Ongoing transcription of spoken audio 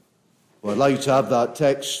Well, I'd like you to have that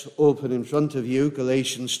text open in front of you,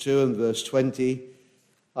 Galatians 2 and verse 20.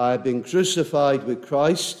 I have been crucified with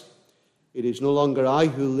Christ. It is no longer I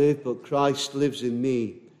who live, but Christ lives in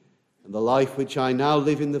me. And the life which I now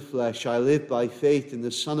live in the flesh, I live by faith in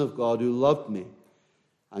the Son of God who loved me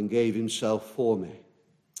and gave himself for me.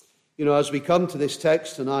 You know, as we come to this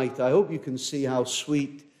text tonight, I hope you can see how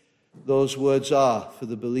sweet those words are for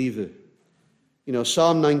the believer. You know,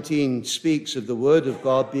 Psalm 19 speaks of the word of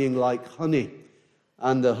God being like honey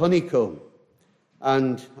and the honeycomb.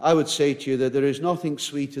 And I would say to you that there is nothing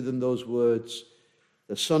sweeter than those words,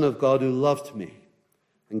 the Son of God who loved me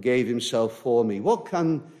and gave himself for me. What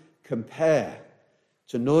can compare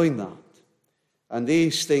to knowing that? And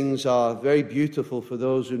these things are very beautiful for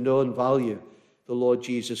those who know and value the Lord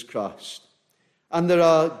Jesus Christ. And there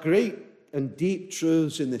are great and deep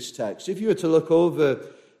truths in this text. If you were to look over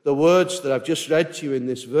the words that I've just read to you in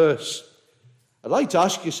this verse, I'd like to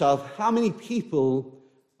ask yourself, how many people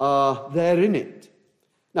are there in it?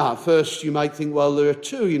 Now, at first you might think, well, there are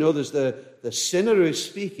two. You know, there's the sinner who is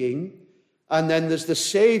speaking, and then there's the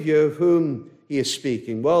Savior of whom he is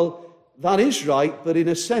speaking. Well, that is right, but in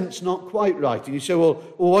a sense not quite right. And you say, well,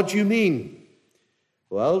 what do you mean?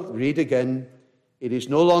 Well, read again. It is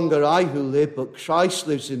no longer I who live, but Christ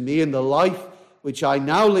lives in me, and the life which I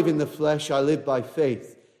now live in the flesh, I live by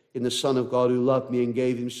faith in the Son of God who loved me and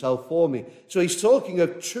gave himself for me. So he's talking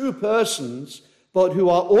of two persons, but who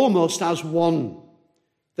are almost as one.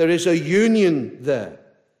 There is a union there.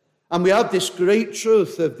 And we have this great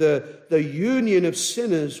truth of the union of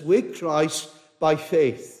sinners with Christ by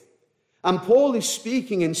faith. And Paul is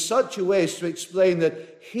speaking in such a way as to explain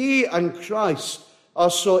that he and Christ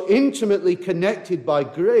are so intimately connected by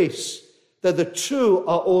grace that the two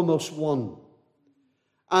are almost one.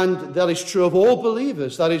 And that is true of all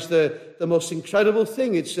believers. That is the most incredible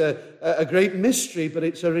thing. It's a great mystery, but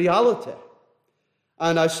it's a reality.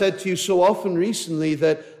 And I've said to you so often recently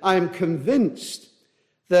that I am convinced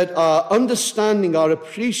that our understanding, our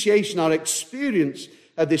appreciation, our experience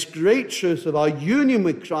of this great truth of our union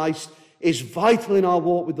with Christ is vital in our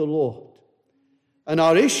walk with the Lord. And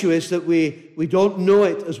our issue is that we don't know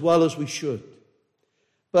it as well as we should.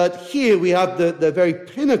 But here we have the very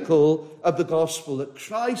pinnacle of the gospel, that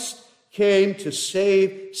Christ came to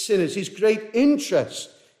save sinners. His great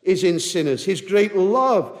interest is in sinners. His great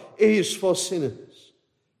love is for sinners.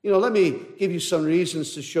 You know, let me give you some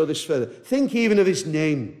reasons to show this further. Think even of his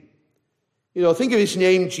name. You know, think of his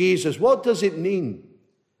name, Jesus. What does it mean?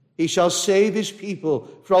 He shall save his people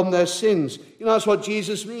from their sins. You know, that's what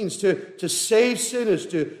Jesus means, to save sinners,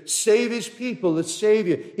 to save his people, the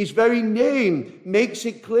Savior. His very name makes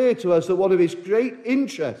it clear to us that one of his great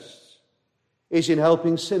interests is in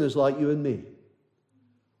helping sinners like you and me.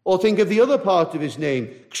 Or think of the other part of his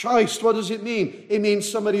name, Christ. What does it mean? It means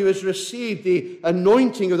somebody who has received the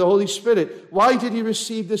anointing of the Holy Spirit. Why did he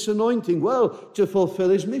receive this anointing? Well, to fulfill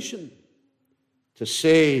his mission, to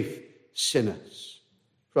save sinners.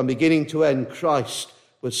 From beginning to end, Christ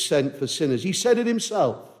was sent for sinners. He said it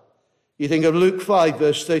himself. You think of Luke 5,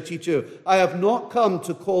 verse 32. I have not come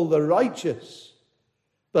to call the righteous,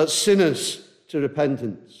 but sinners to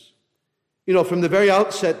repentance. You know, from the very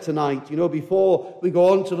outset tonight, you know, before we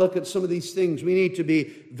go on to look at some of these things, we need to be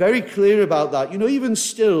very clear about that. You know, even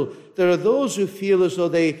still, there are those who feel as though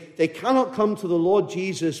they cannot come to the Lord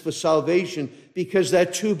Jesus for salvation because they're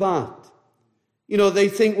too bad. You know, they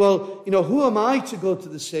think, well, you know, who am I to go to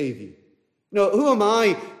the Savior? You know, who am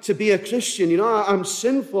I to be a Christian? You know, I'm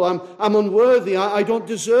sinful, I'm unworthy, I don't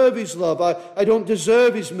deserve his love, I don't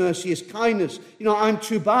deserve his mercy, his kindness. You know, I'm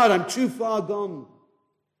too bad, I'm too far gone.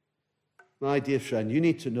 My dear friend, you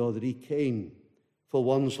need to know that he came for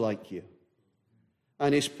ones like you.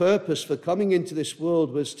 And his purpose for coming into this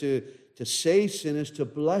world was to save sinners, to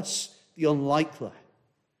bless the unlikely,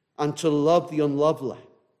 and to love the unlovely.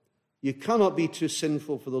 You cannot be too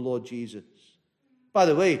sinful for the Lord Jesus. By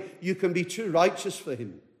the way, you can be too righteous for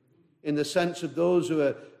him, in the sense of those who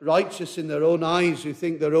are righteous in their own eyes, who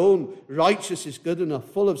think their own righteousness is good enough,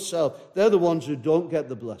 full of self. They're the ones who don't get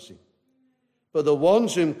the blessing. But the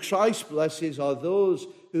ones whom Christ blesses are those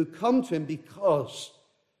who come to him because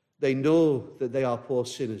they know that they are poor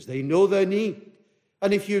sinners. They know their need.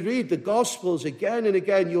 And if you read the Gospels again and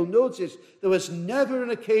again, you'll notice there was never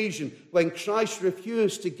an occasion when Christ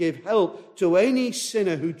refused to give help to any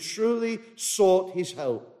sinner who truly sought his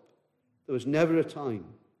help. There was never a time.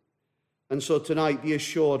 And so tonight, be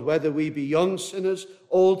assured, whether we be young sinners,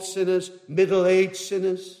 old sinners, middle-aged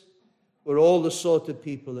sinners, we're all the sort of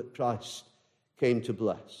people that Christ came to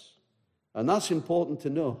bless. And that's important to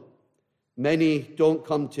know. Many don't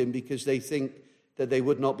come to him because they think that they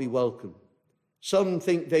would not be welcome. Some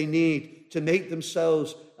think they need to make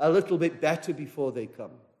themselves a little bit better before they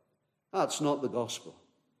come. That's not the gospel.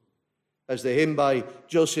 As the hymn by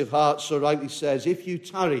Joseph Hart so rightly says, if you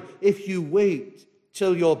tarry, if you wait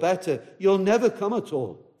till you're better, you'll never come at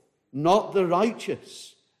all. Not the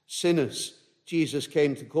righteous, sinners Jesus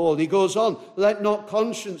came to call. He goes on, let not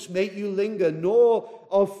conscience make you linger, nor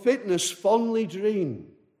of fitness fondly dream.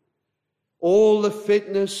 All the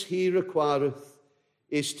fitness he requireth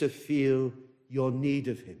is to feel your need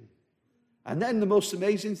of him. And then the most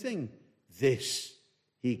amazing thing, this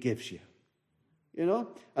he gives you. You know?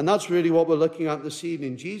 And that's really what we're looking at this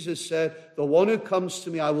evening. Jesus said, the one who comes to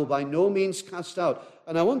me I will by no means cast out.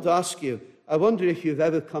 And I want to ask you, I wonder if you've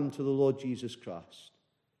ever come to the Lord Jesus Christ.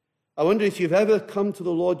 I wonder if you've ever come to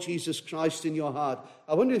the Lord Jesus Christ in your heart.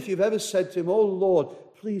 I wonder if you've ever said to him, oh Lord,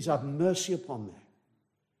 please have mercy upon me.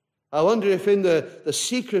 I wonder if in the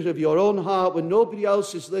secret of your own heart, when nobody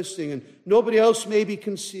else is listening and nobody else maybe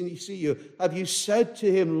can see you, have you said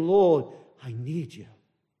to him, Lord, I need you.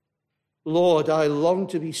 Lord, I long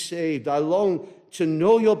to be saved. I long to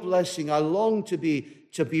know your blessing. I long to be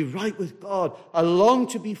right with God. I long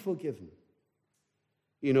to be forgiven.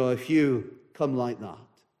 You know, if you come like that,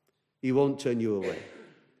 he won't turn you away.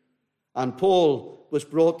 And Paul was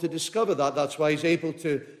brought to discover that. That's why he's able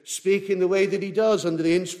to speak in the way that he does under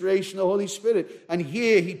the inspiration of the Holy Spirit. And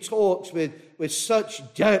here he talks with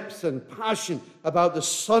such depth and passion about the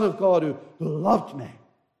Son of God who loved me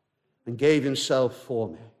and gave himself for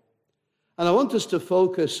me. And I want us to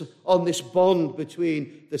focus on this bond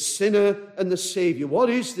between the sinner and the Savior. What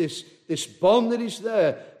is this bond that is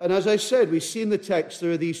there? And as I said, we see in the text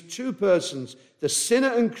there are these two persons, the sinner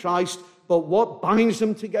and Christ, but what binds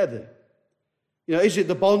them together? You know, is it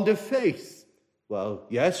the bond of faith? Well,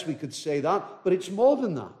 yes, we could say that, but it's more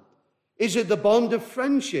than that. Is it the bond of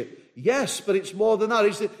friendship? Yes, but it's more than that.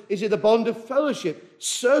 Is it the bond of fellowship?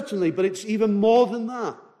 Certainly, but it's even more than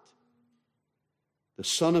that. The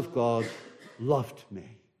Son of God loved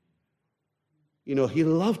me. You know, he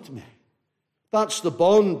loved me. That's the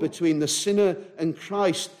bond between the sinner and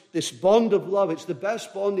Christ, this bond of love. It's the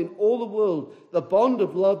best bond in all the world, the bond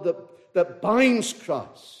of love that binds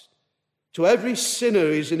Christ. To every sinner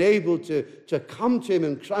is enabled to come to him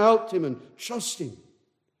and cry out to him and trust him.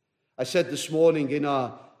 I said this morning in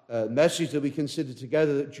our message that we considered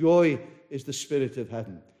together that joy is the spirit of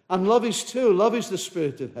heaven. And love is too. Love is the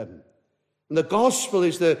spirit of heaven. And the gospel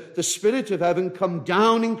is the spirit of heaven come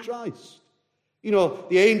down in Christ. You know,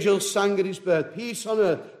 the angels sang at his birth, peace on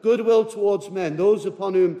earth, goodwill towards men, those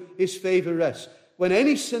upon whom his favor rests. When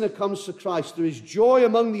any sinner comes to Christ, there is joy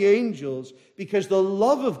among the angels because the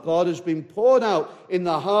love of God has been poured out in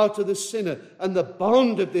the heart of the sinner. And the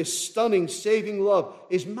bond of this stunning, saving love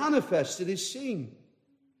is manifested, is seen.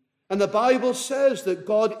 And the Bible says that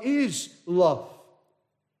God is love.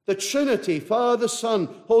 The Trinity, Father, Son,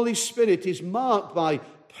 Holy Spirit, is marked by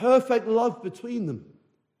perfect love between them.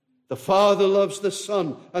 The Father loves the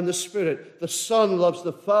Son and the Spirit. The Son loves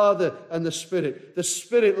the Father and the Spirit. The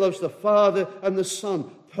Spirit loves the Father and the Son.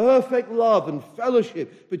 Perfect love and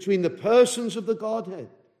fellowship between the persons of the Godhead.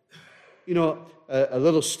 You know, a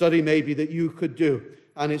little study maybe that you could do,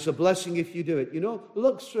 and it's a blessing if you do it. You know,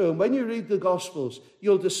 look through, and when you read the Gospels,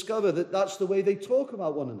 you'll discover that that's the way they talk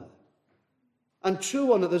about one another. And to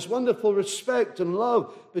one another, there's wonderful respect and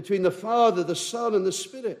love between the Father, the Son, and the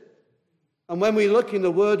Spirit. And when we look in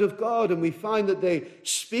the Word of God and we find that they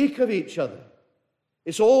speak of each other,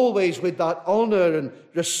 it's always with that honor and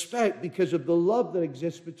respect because of the love that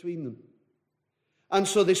exists between them. And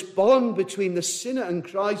so this bond between the sinner and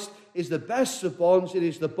Christ is the best of bonds. It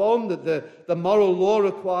is the bond that the moral law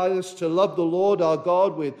requires us to love the Lord our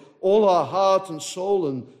God with all our heart and soul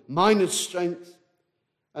and mind and strength.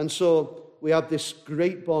 And so we have this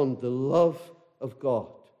great bond, the love of God,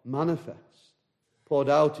 manifest, poured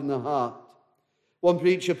out in the heart. One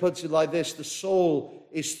preacher puts it like this: the soul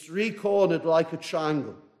is three-cornered like a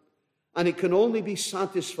triangle, and it can only be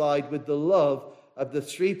satisfied with the love of the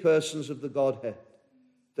three persons of the Godhead.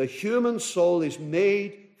 The human soul is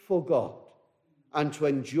made for God and to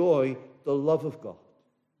enjoy the love of God.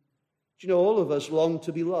 Do you know, all of us long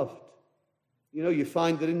to be loved. You know, you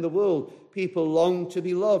find that in the world, people long to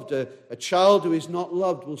be loved. A child who is not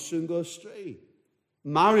loved will soon go astray.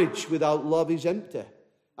 Marriage without love is empty,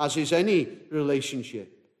 as is any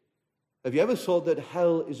relationship. Have you ever thought that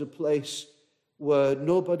hell is a place where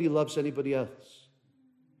nobody loves anybody else?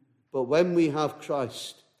 But when we have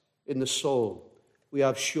Christ in the soul, we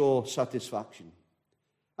have sure satisfaction.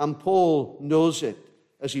 And Paul knows it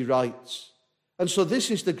as he writes. And so this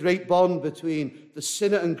is the great bond between the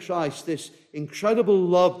sinner and Christ, this incredible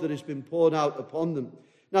love that has been poured out upon them.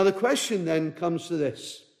 Now the question then comes to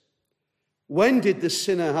this. When did the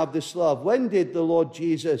sinner have this love? When did the Lord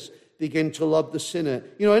Jesus begin to love the sinner?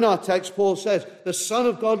 In our text, Paul says, the Son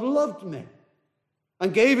of God loved me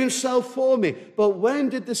and gave himself for me. But when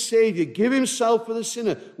did the Savior give himself for the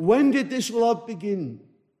sinner? When did this love begin?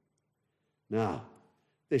 Now,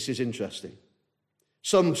 this is interesting.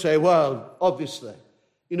 Some say, well, obviously,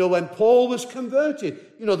 when Paul was converted,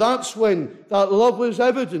 that's when that love was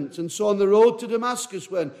evident. And so on the road to Damascus,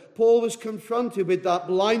 when Paul was confronted with that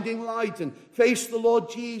blinding light and faced the Lord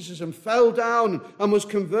Jesus and fell down and was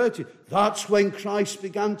converted, that's when Christ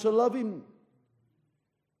began to love him.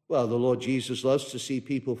 Well, the Lord Jesus loves to see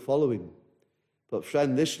people follow him. But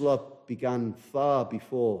friend, this love began far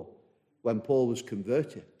before when Paul was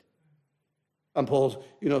converted. And Paul,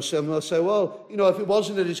 some will say, well, if it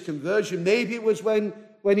wasn't at his conversion, maybe it was when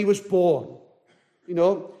he was born.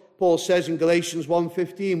 Paul says in Galatians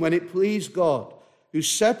 1:15, when it pleased God, who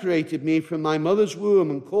separated me from my mother's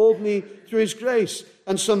womb and called me through his grace.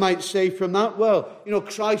 And some might say from that, well,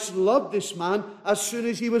 Christ loved this man as soon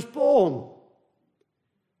as he was born.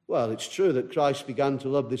 Well, it's true that Christ began to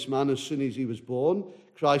love this man as soon as he was born.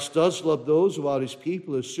 Christ does love those who are his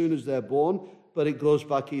people as soon as they're born, but it goes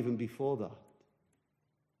back even before that.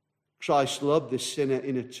 Christ loved this sinner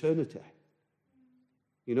in eternity,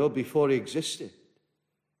 before he existed.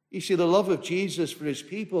 You see, the love of Jesus for his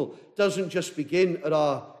people doesn't just begin at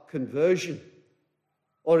our conversion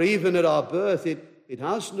or even at our birth. It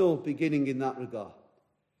has no beginning in that regard.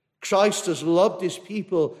 Christ has loved his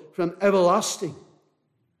people from everlasting.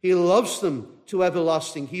 He loves them to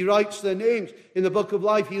everlasting. He writes their names in the book of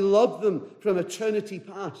life. He loved them from eternity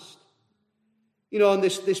past. And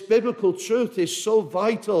this biblical truth is so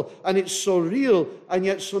vital and it's so real, and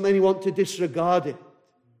yet so many want to disregard it.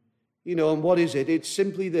 And what is it? It's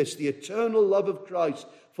simply this: the eternal love of Christ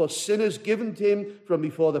for sinners given to him from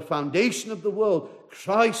before the foundation of the world.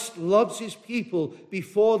 Christ loves his people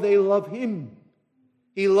before they love him.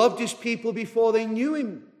 He loved his people before they knew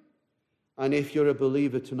him. And if you're a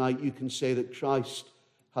believer tonight, you can say that Christ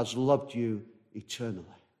has loved you eternally.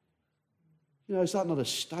 Is that not a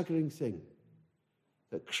staggering thing?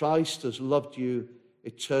 That Christ has loved you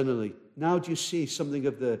eternally. Now do you see something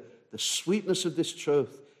of the sweetness of this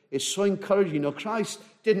truth? It's so encouraging. Christ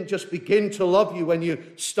didn't just begin to love you when you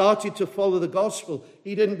started to follow the gospel.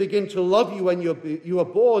 He didn't begin to love you when you were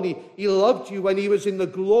born. He loved you when he was in the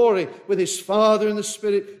glory with his Father and the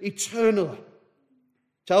Spirit eternally.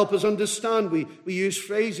 To help us understand, we use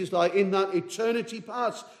phrases like in that eternity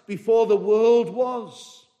past, before the world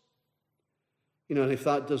was. And if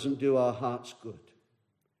that doesn't do our hearts good,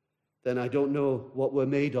 then I don't know what we're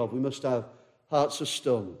made of. We must have hearts of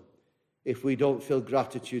stone if we don't feel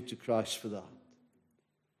gratitude to Christ for that.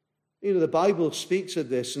 The Bible speaks of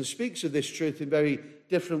this and speaks of this truth in very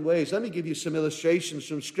different ways. Let me give you some illustrations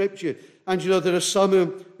from Scripture. And there are some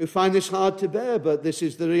who find this hard to bear, but this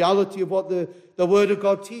is the reality of what the Word of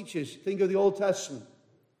God teaches. Think of the Old Testament.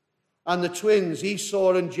 And the twins,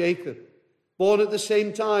 Esau and Jacob, born at the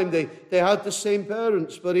same time. They had the same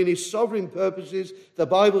parents, but in his sovereign purposes, the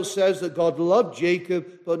Bible says that God loved Jacob,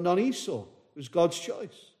 but not Esau. It was God's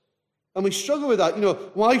choice. And we struggle with that.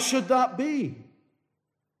 Why should that be?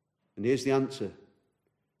 And here's the answer.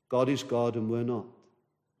 God is God and we're not.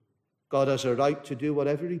 God has a right to do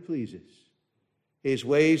whatever he pleases. His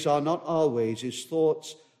ways are not our ways. His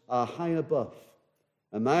thoughts are high above.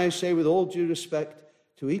 And may I say with all due respect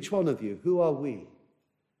to each one of you, who are we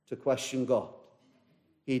to question God?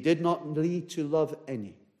 He did not need to love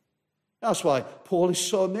any. That's why Paul is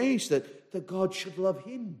so amazed that God should love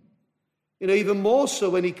him. Even more so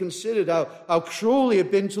when he considered how cruel he had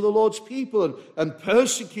been to the Lord's people and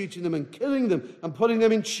persecuting them and killing them and putting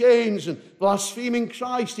them in chains and blaspheming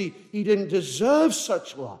Christ. He didn't deserve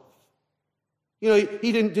such love.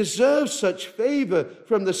 He didn't deserve such favor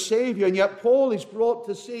from the Savior. And yet Paul is brought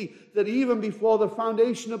to see that even before the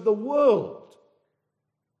foundation of the world,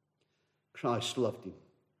 Christ loved him.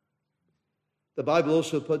 The Bible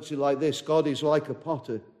also puts it like this: God is like a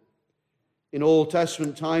potter. In Old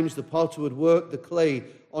Testament times, the potter would work the clay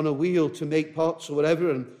on a wheel to make pots or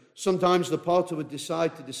whatever, and sometimes the potter would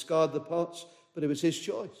decide to discard the pots, but it was his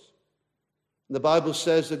choice. And the Bible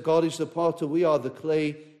says that God is the potter, we are the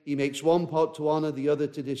clay. He makes one pot to honor, the other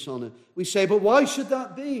to dishonor. We say, but why should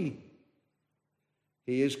that be?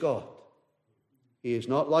 He is God. He is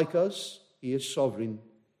not like us. He is sovereign.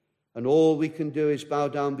 And all we can do is bow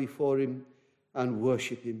down before him and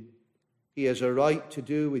worship him. He has a right to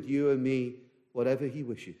do with you and me whatever he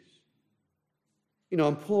wishes.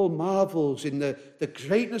 And Paul marvels in the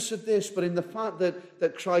greatness of this, but in the fact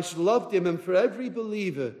that Christ loved him. And for every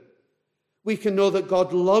believer, We can know that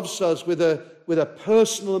God loves us with a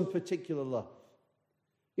personal and particular love.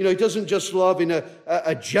 You know, he doesn't just love in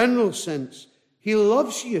a general sense. He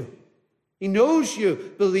loves you. He knows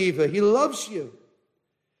you, believer. He loves you.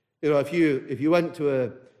 You know, if you went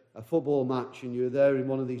to a football match and you're there in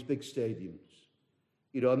one of these big stadiums,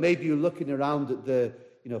 you know, maybe you're looking around at the,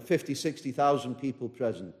 50, 60,000 people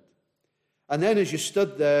present. And then as you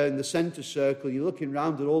stood there in the center circle, you're looking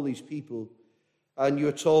around at all these people and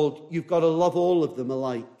you're told you've got to love all of them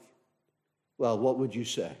alike. Well, what would you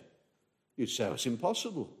say? You'd say, it's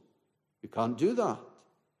impossible. You can't do that.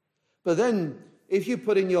 But then if you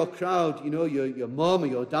put in your crowd, your mom or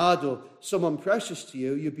your dad or someone precious to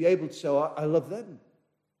you, you'd be able to say, I love them.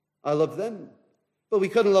 I love them. But we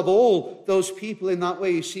couldn't love all those people in that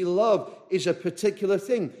way. You see, love is a particular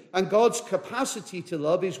thing. And God's capacity to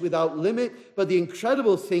love is without limit. But the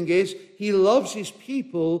incredible thing is, he loves his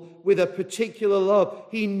people with a particular love.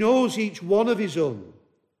 He knows each one of his own.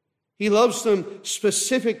 He loves them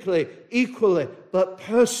specifically, equally, but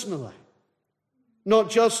personally. Not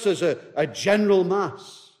just as a general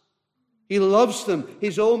mass. He loves them,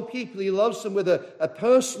 his own people. He loves them with a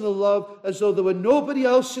personal love as though there were nobody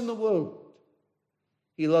else in the world.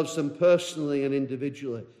 He loves them personally and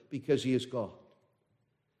individually because he is God.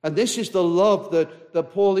 And this is the love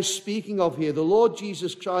that Paul is speaking of here. The Lord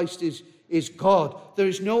Jesus Christ is God. There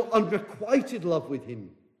is no unrequited love with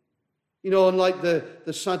him. Unlike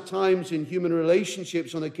the sad times in human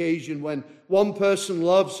relationships on occasion when one person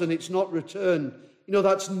loves and it's not returned,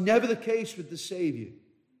 that's never the case with the Savior.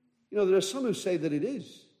 There are some who say that it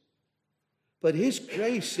is. But his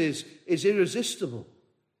grace is irresistible.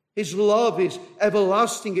 His love is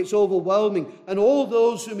everlasting, it's overwhelming. And all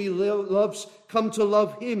those whom he loves come to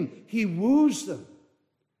love him. He woos them.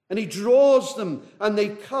 And he draws them. And they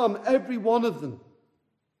come, every one of them.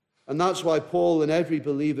 And that's why Paul and every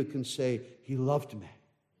believer can say, he loved me.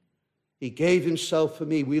 He gave himself for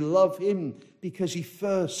me. We love him because he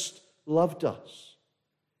first loved us.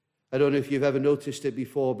 I don't know if you've ever noticed it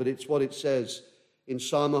before, but it's what it says in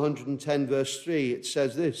Psalm 110, verse 3. It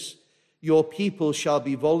says this, your people shall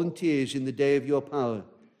be volunteers in the day of your power.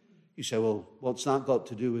 You say, well, what's that got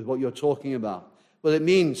to do with what you're talking about? Well, it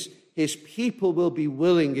means his people will be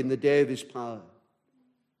willing in the day of his power.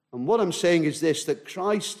 And what I'm saying is this, that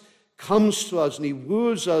Christ comes to us and he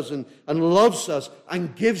woos us and loves us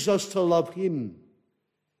and gives us to love him.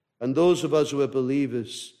 And those of us who are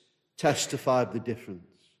believers testify of the difference.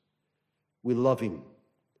 We love him.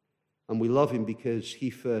 And we love him because he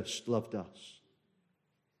first loved us.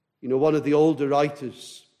 One of the older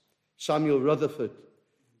writers, Samuel Rutherford,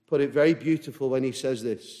 put it very beautiful when he says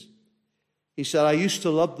this. He said, I used to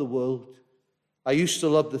love the world. I used to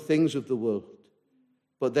love the things of the world.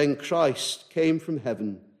 But then Christ came from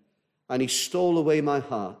heaven and he stole away my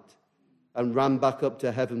heart and ran back up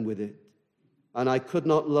to heaven with it. And I could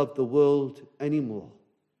not love the world anymore.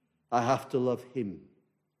 I have to love him.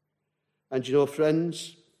 And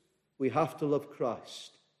friends, we have to love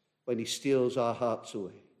Christ when he steals our hearts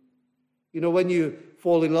away. When you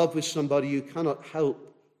fall in love with somebody, you cannot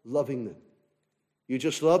help loving them. You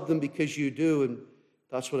just love them because you do, and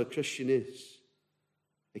that's what a Christian is.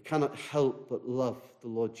 They cannot help but love the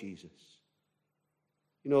Lord Jesus.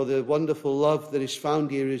 The wonderful love that is found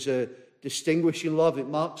here is a distinguishing love. It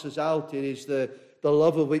marks us out. It is the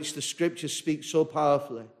love of which the Scriptures speak so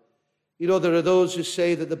powerfully. There are those who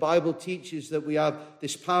say that the Bible teaches that we have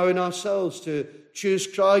this power in ourselves to choose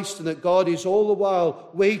Christ and that God is all the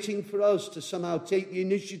while waiting for us to somehow take the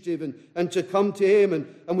initiative and to come to him.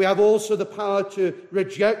 And we have also the power to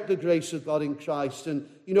reject the grace of God in Christ. And,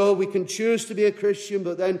 we can choose to be a Christian,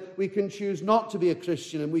 but then we can choose not to be a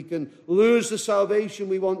Christian and we can lose the salvation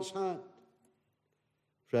we once had.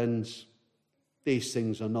 Friends, these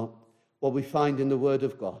things are not what we find in the Word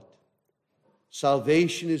of God.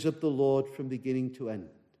 Salvation is of the Lord from beginning to end.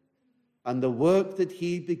 And the work that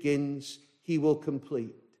he begins, he will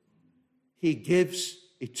complete. He gives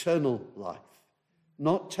eternal life,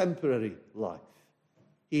 not temporary life.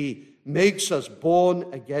 He makes us born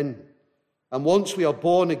again. And once we are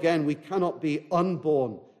born again, we cannot be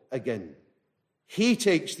unborn again. He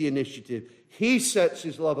takes the initiative. He sets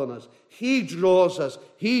his love on us. He draws us.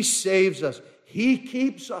 He saves us. He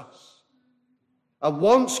keeps us. And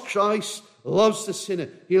once Christ loves the sinner,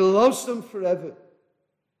 he loves them forever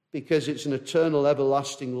because it's an eternal,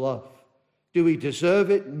 everlasting love. Do we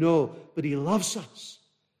deserve it? No, but he loves us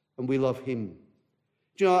and we love him.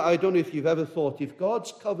 I don't know if you've ever thought, if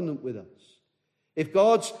God's covenant with us, if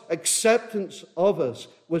God's acceptance of us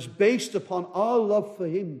was based upon our love for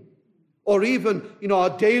him, or even, our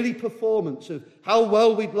daily performance of how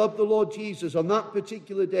well we'd love the Lord Jesus on that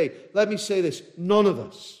particular day, let me say this, none of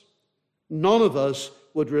us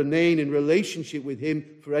would remain in relationship with him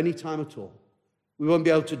for any time at all. We won't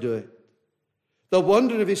be able to do it. The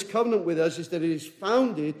wonder of his covenant with us is that it is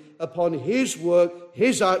founded upon his work,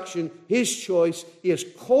 his action, his choice. He has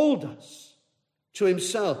called us to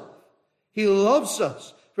himself. He loves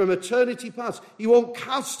us from eternity past. He won't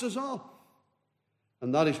cast us off.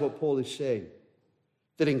 And that is what Paul is saying.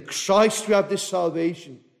 That in Christ we have this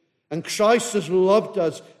salvation. And Christ has loved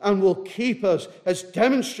us and will keep us, has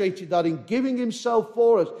demonstrated that in giving himself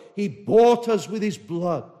for us. He bought us with his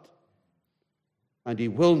blood. And he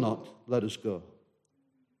will not let us go.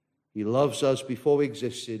 He loves us before we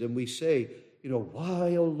existed. And we say,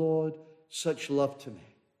 why, O Lord, such love to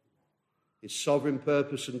me? His sovereign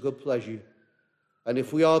purpose and good pleasure. And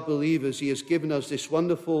if we are believers, he has given us this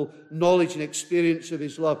wonderful knowledge and experience of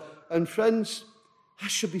his love. And friends, that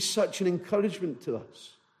should be such an encouragement to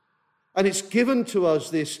us. And it's given to us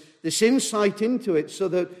this insight into it so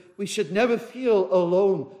that we should never feel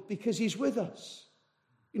alone because he's with us.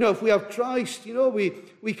 If we have Christ,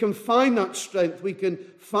 we can find that strength. We can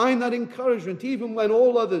find that encouragement, even when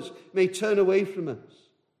all others may turn away from us.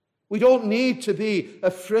 We don't need to be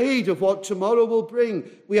afraid of what tomorrow will bring.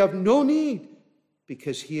 We have no need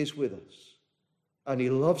because he is with us. And he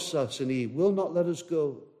loves us and he will not let us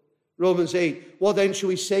go. Romans 8, what then shall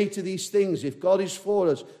we say to these things? If God is for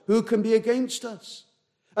us, who can be against us?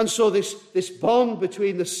 And so this bond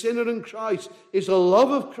between the sinner and Christ is the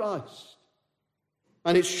love of Christ.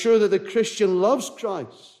 And it's sure that the Christian loves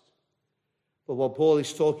Christ. But what Paul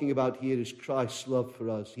is talking about here is Christ's love for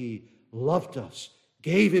us. He loved us,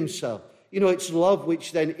 gave himself. It's love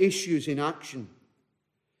which then issues in action.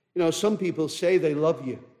 Some people say they love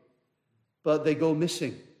you, but they go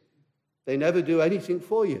missing. They never do anything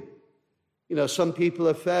for you. Some people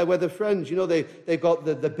are fair weather friends. They've got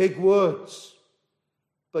the big words,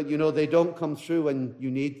 but they don't come through when you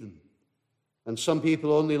need them. And some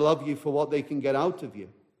people only love you for what they can get out of you.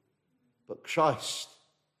 But Christ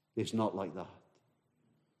is not like that.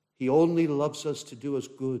 He only loves us to do us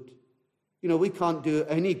good. We can't do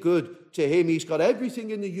any good to him. He's got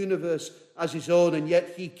everything in the universe as his own, and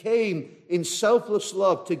yet he came in selfless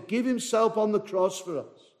love to give himself on the cross for us.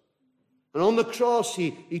 And on the cross,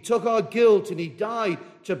 he took our guilt and he died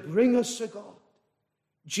to bring us to God.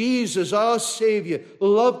 Jesus, our Savior,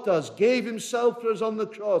 loved us, gave himself for us on the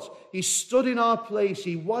cross. He stood in our place.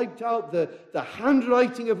 He wiped out the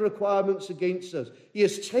handwriting of requirements against us. He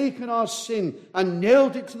has taken our sin and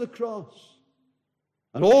nailed it to the cross.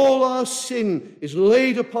 And all our sin is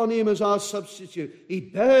laid upon him as our substitute. He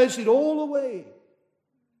bears it all away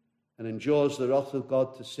and endures the wrath of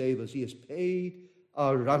God to save us. He has paid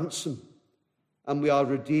our ransom, and we are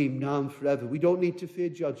redeemed now and forever. We don't need to fear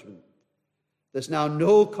judgment. There's now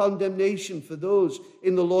no condemnation for those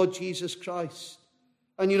in the Lord Jesus Christ.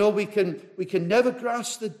 And we can never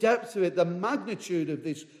grasp the depth of it, the magnitude of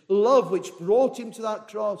this love which brought him to that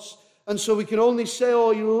cross. And so we can only say,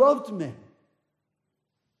 oh, he loved me.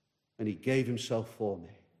 And he gave himself for me.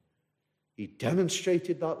 He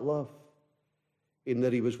demonstrated that love in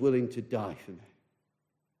that he was willing to die for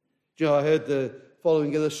me. I heard the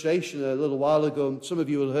following illustration a little while ago. Some of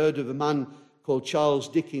you will have heard of a man called Charles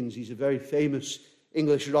Dickens. He's a very famous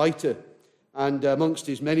English writer. And amongst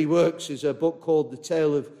his many works is a book called The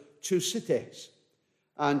Tale of Two Cities.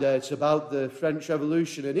 And it's about the French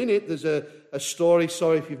Revolution. And in it, there's a story.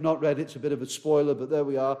 Sorry if you've not read it. It's a bit of a spoiler, but there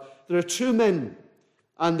we are. There are two men,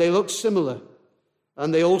 and they look similar.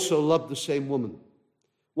 And they also love the same woman.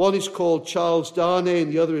 One is called Charles Darnay,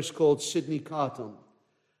 and the other is called Sidney Carton.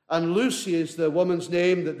 And Lucy is the woman's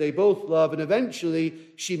name that they both love, and eventually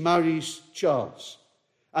she marries Charles.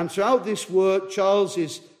 And throughout this work, Charles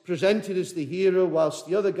is presented as the hero, whilst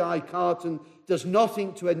the other guy, Carton, does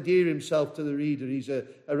nothing to endear himself to the reader. He's a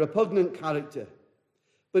repugnant character.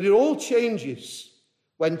 But it all changes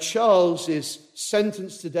when Charles is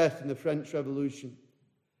sentenced to death in the French Revolution.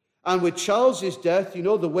 And with Charles's death,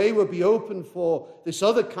 the way will be open for this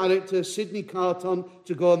other character, Sidney Carton,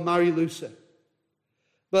 to go and marry Lucy.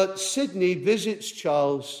 But Sidney visits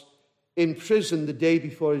Charles in prison the day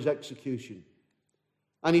before his execution.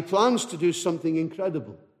 And he plans to do something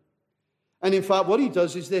incredible. And in fact, what he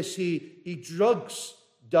does is this. He drugs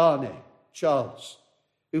Darnay, Charles,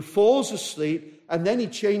 who falls asleep, and then he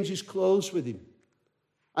changes clothes with him.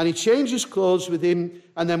 And he changes clothes with him,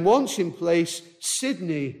 and then once in place,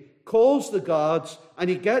 Sidney calls the guards, and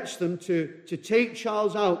he gets them to take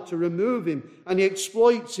Charles out, to remove him. And he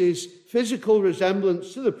exploits his physical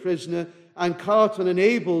resemblance to the prisoner, and Carton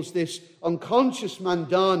enables this unconscious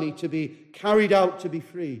Mandani to be carried out to be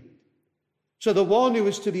freed. So the one who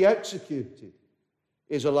is to be executed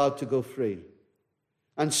is allowed to go free.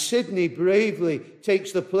 And Sidney bravely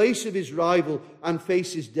takes the place of his rival and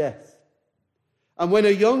faces death. And when a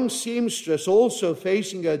young seamstress, also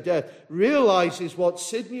facing her death, realizes what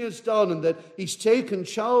Sidney has done and that he's taken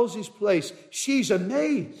Charles's place, she's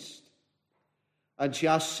amazed. And she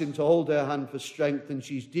asks him to hold her hand for strength, and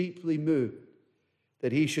she's deeply moved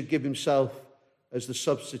that he should give himself as the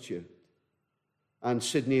substitute. And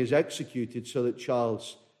Sidney is executed so that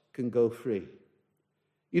Charles can go free.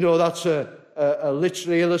 You know, that's a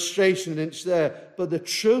literary illustration, and it's there. But the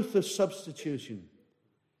truth of substitution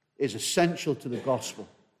is essential to the gospel.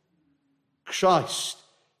 Christ,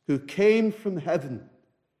 who came from heaven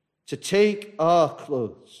to take our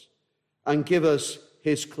clothes and give us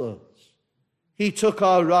his clothes. He took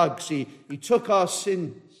our rags, he took our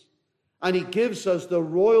sins, and he gives us the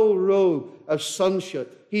royal robe of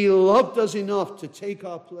sonship. He loved us enough to take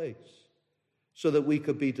our place so that we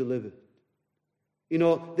could be delivered. You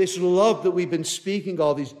know, this love that we've been speaking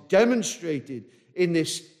of is demonstrated in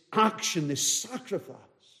this action, this sacrifice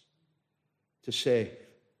to save.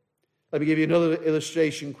 Let me give you another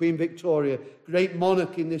illustration. Queen Victoria, great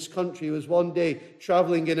monarch in this country, was one day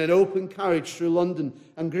travelling in an open carriage through London,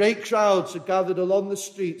 and great crowds had gathered along the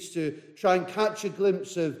streets to try and catch a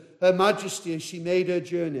glimpse of Her Majesty as she made her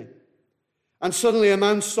journey. And suddenly a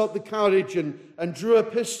man stopped the carriage and drew a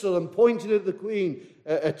pistol and pointed at the Queen,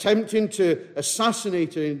 attempting to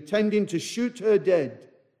assassinate her, intending to shoot her dead.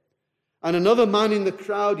 And another man in the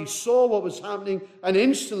crowd, he saw what was happening, and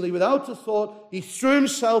instantly, without a thought, he threw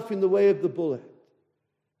himself in the way of the bullet.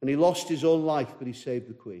 And he lost his own life, but he saved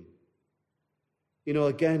the Queen. You know,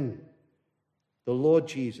 again, the Lord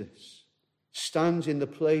Jesus stands in the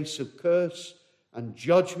place of curse and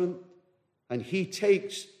judgment, and he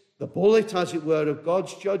takes the bullet, as it were, of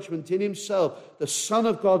God's judgment in himself. The Son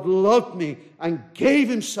of God loved me and gave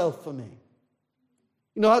himself for me.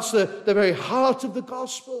 You know, that's the very heart of the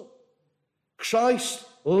gospel. Christ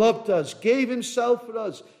loved us, gave himself for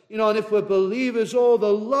us. You know, and if we're believers, the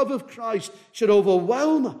love of Christ should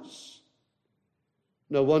overwhelm us.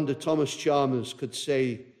 No wonder Thomas Chalmers could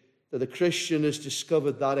say that the Christian has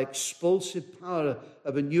discovered that expulsive power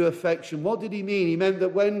of a new affection. What did he mean? He meant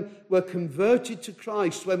that when we're converted to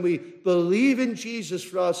Christ, when we believe in Jesus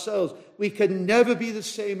for ourselves, we can never be the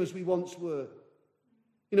same as we once were.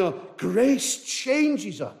 You know, grace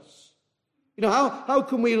changes us. You know, how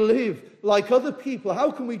can we live like other people?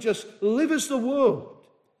 How can we just live as the world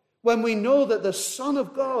when we know that the Son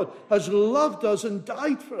of God has loved us and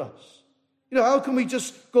died for us? You know, how can we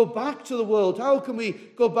just go back to the world? How can we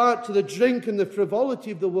go back to the drink and the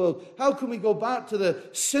frivolity of the world? How can we go back to the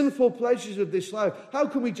sinful pleasures of this life? How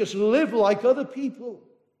can we just live like other people?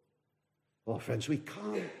 Oh, friends, we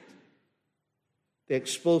can't. The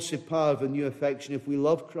expulsive power of a new affection, if we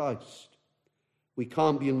love Christ, we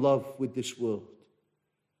can't be in love with this world.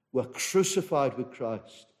 We're crucified with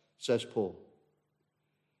Christ, says Paul.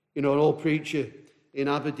 You know, an old preacher in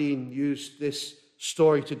Aberdeen used this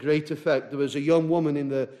story to great effect. There was a young woman in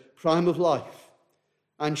the prime of life,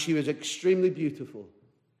 and she was extremely beautiful.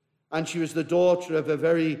 And she was the daughter of a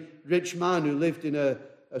very rich man who lived in a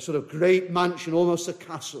sort of great mansion, almost a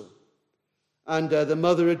castle. And the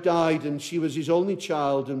mother had died, and she was his only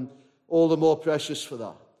child, and all the more precious for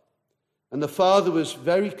that. And the father was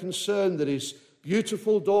very concerned that his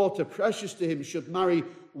beautiful daughter, precious to him, should marry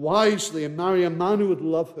wisely and marry a man who would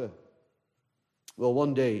love her. Well,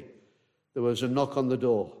 one day there was a knock on the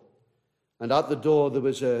door, and at the door there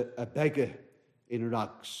was a beggar in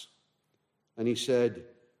rags. And he said,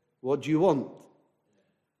 "What do you want?"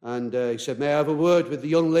 And he said, "May I have a word with the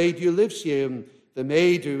young lady who lives here?" And the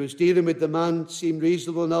maid who was dealing with the man seemed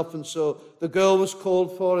reasonable enough, and so the girl was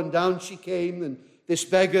called for, and down she came, and this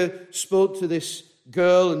beggar spoke to this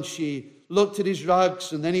girl, and she looked at his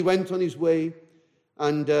rags, and then he went on his way.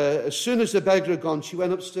 And as soon as the beggar had gone, she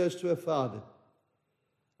went upstairs to her father.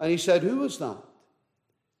 And he said, "Who was that?"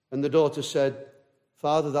 And the daughter said,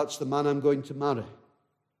 "Father, that's the man I'm going to marry."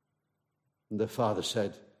 And the father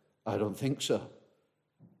said, "I don't think so."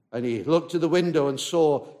 And he looked to the window and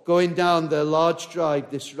saw going down their large drive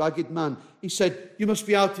this ragged man. He said, "You must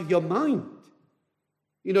be out of your mind.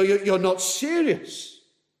 You know, you're not serious."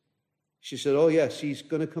 She said, "Oh yes, he's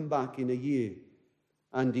going to come back in a year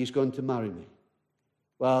and he's going to marry me."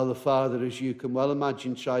 Well, the father, as you can well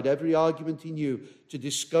imagine, tried every argument he knew to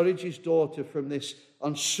discourage his daughter from this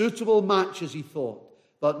unsuitable match, as he thought.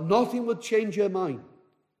 But nothing would change her mind.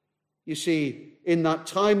 You see, in that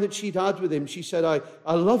time that she'd had with him, she said,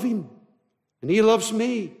 I love him, and he loves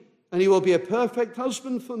me, and he will be a perfect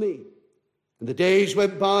husband for me. And the days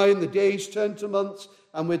went by, and the days turned to months,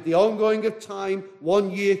 and with the ongoing of time,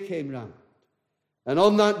 1 year came round. And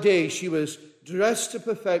on that day she was dressed to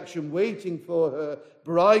perfection, waiting for her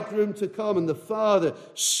bridegroom to come, and the father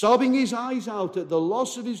sobbing his eyes out at the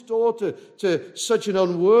loss of his daughter to such an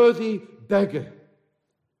unworthy beggar.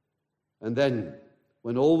 And then,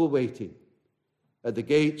 when all were waiting, at the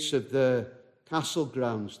gates of the castle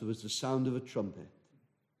grounds there was the sound of a trumpet,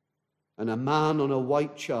 and a man on a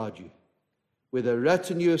white charger with a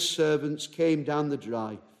retinue of servants came down the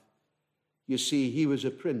drive. You see, he was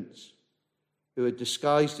a prince who had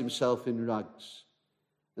disguised himself in rags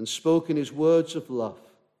and spoken his words of love.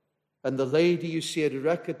 And the lady, you see, had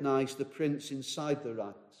recognized the prince inside the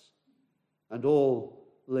rags, and all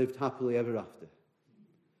lived happily ever after.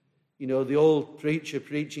 You know, the old preacher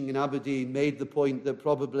preaching in Aberdeen made the point that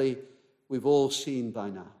probably we've all seen by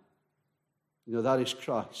now. You know, that is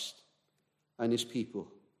Christ and his people.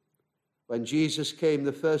 When Jesus came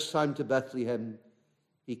the first time to Bethlehem,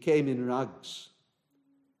 he came in rags.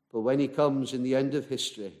 But when he comes in the end of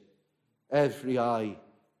history, every eye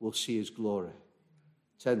will see his glory.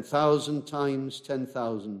 10,000 times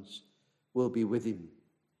 10,000s will be with him.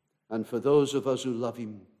 And for those of us who love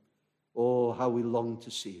him, oh, how we long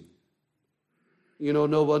to see him. You know,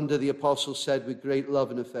 no wonder the apostle said with great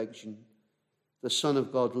love and affection, the Son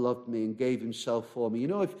of God loved me and gave himself for me. You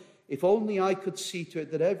know, if only I could see to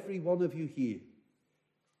it that every one of you here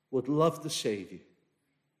would love the Savior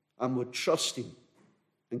and would trust him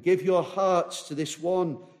and give your hearts to this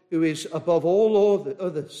one who is above all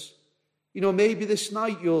others. You know, maybe this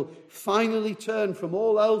night you'll finally turn from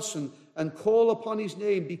all else and call upon his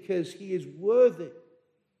name, because he is worthy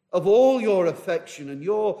of all your affection and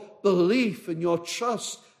your belief and your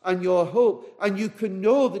trust and your hope. And you can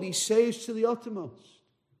know that he saves to the uttermost.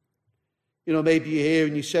 You know, maybe you're here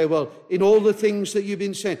and you say, well, in all the things that you've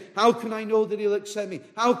been saying, how can I know that he'll accept me?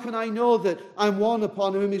 How can I know that I'm one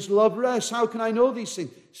upon whom his love rests? How can I know these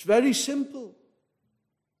things? It's very simple.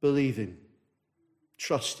 Believe him.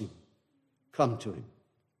 Trust him. Come to him.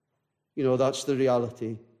 You know, that's the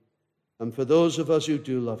reality. And for those of us who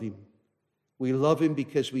do love him, we love him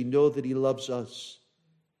because we know that he loves us.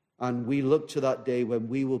 And we look to that day when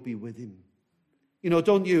we will be with him. You know,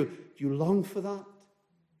 do you long for that?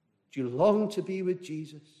 Do you long to be with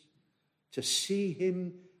Jesus? To see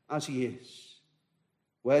him as he is?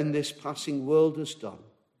 When this passing world is done,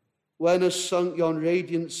 when has sunk yon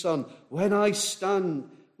radiant sun, when I stand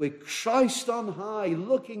with Christ on high,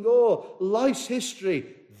 looking o'er life's history,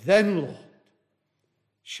 then, Lord,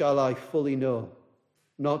 shall I fully know,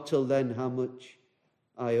 not till then, how much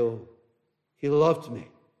I owe. He loved me,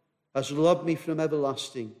 has loved me from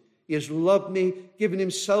everlasting. He has loved me, given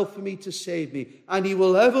himself for me to save me, and he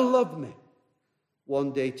will ever love me,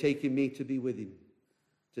 one day taking me to be with him,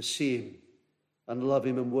 to see him and love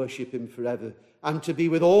him and worship him forever, and to be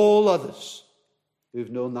with all others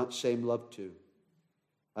who've known that same love too.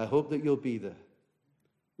 I hope that you'll be there.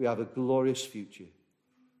 We have a glorious future.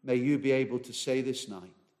 May you be able to say this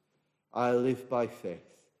night, I live by faith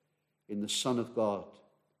in the Son of God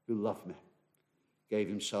who loved me, gave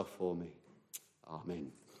himself for me.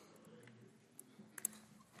 Amen.